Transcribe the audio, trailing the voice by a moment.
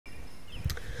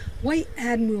White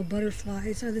Admiral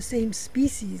butterflies are the same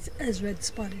species as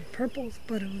red-spotted purples,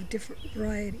 but of a different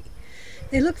variety.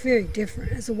 They look very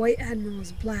different, as the white admiral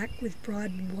is black with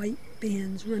broad white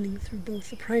bands running through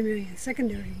both the primary and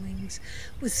secondary wings,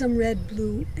 with some red,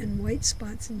 blue, and white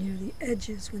spots near the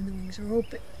edges when the wings are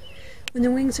open. When the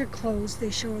wings are closed,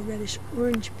 they show a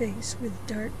reddish-orange base with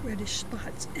dark reddish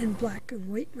spots and black and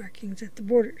white markings at the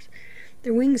borders.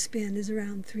 Their wingspan is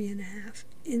around 3.5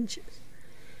 inches.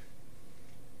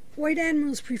 White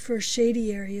admirals prefer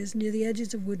shady areas near the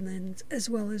edges of woodlands as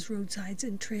well as roadsides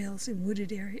and trails in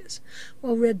wooded areas,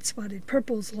 while red-spotted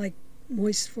purples like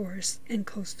moist forests and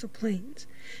coastal plains.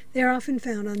 They are often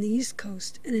found on the East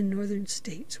Coast and in northern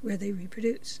states where they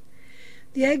reproduce.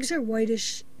 The eggs are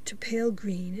whitish to pale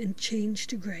green and change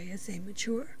to gray as they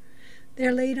mature. They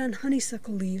are laid on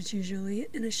honeysuckle leaves, usually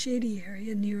in a shady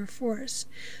area near a forest,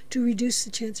 to reduce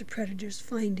the chance of predators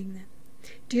finding them.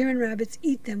 Deer and rabbits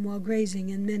eat them while grazing,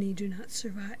 and many do not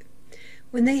survive.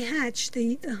 When they hatch, they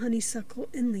eat the honeysuckle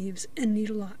and leaves and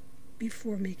eat a lot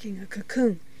before making a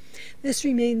cocoon. This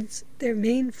remains their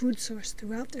main food source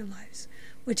throughout their lives,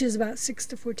 which is about 6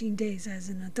 to 14 days as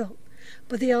an adult.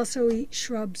 But they also eat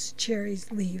shrubs,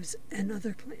 cherries, leaves, and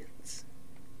other plants.